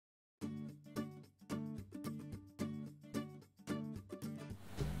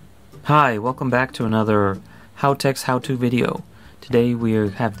Hi, welcome back to another HowTechs how-to video. Today we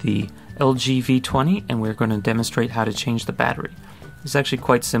have the LG V20 and we're going to demonstrate how to change the battery. It's actually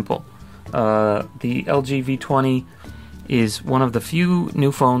quite simple. The LG V20 is one of the few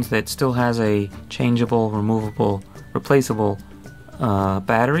new phones that still has a changeable, removable, replaceable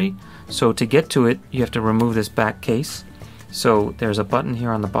battery. So to get to it, you have to remove this back case. So there's a button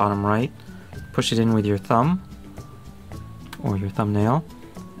here on the bottom right. Push it in with your thumb or your thumbnail.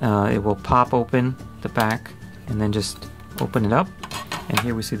 It will pop open the back and then just open it up, and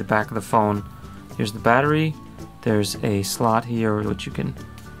here we see the back of the phone. Here's the battery. There's a slot here which you can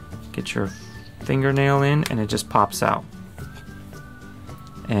get your fingernail in and it just pops out.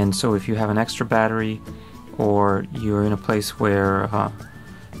 And so if you have an extra battery or you're in a place where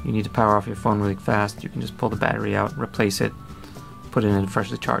you need to power off your phone really fast, you can just pull the battery out, replace it, put it in a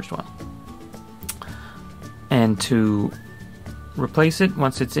freshly charged one. And to replace it,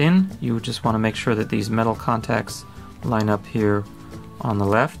 once it's in, you just want to make sure that these metal contacts line up here on the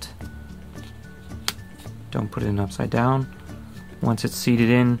left. Don't put it in upside down. Once it's seated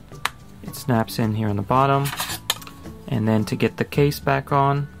in, it snaps in here on the bottom. And then to get the case back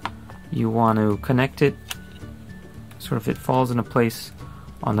on, you want to connect it sort of, it falls into place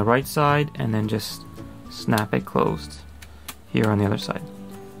on the right side, and then just snap it closed here on the other side.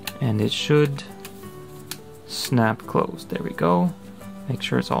 And it should snap closed. There we go. Make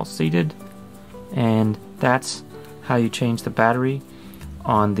sure it's all seated. And that's how you change the battery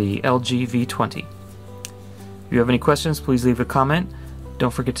on the LG V20. If you have any questions, please leave a comment.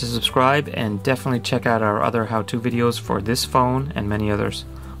 Don't forget to subscribe and definitely check out our other how-to videos for this phone and many others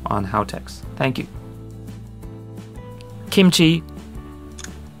on HowTechs. Thank you. Kimchi,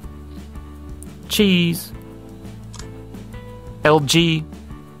 cheese, LG,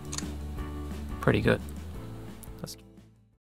 pretty good. Let's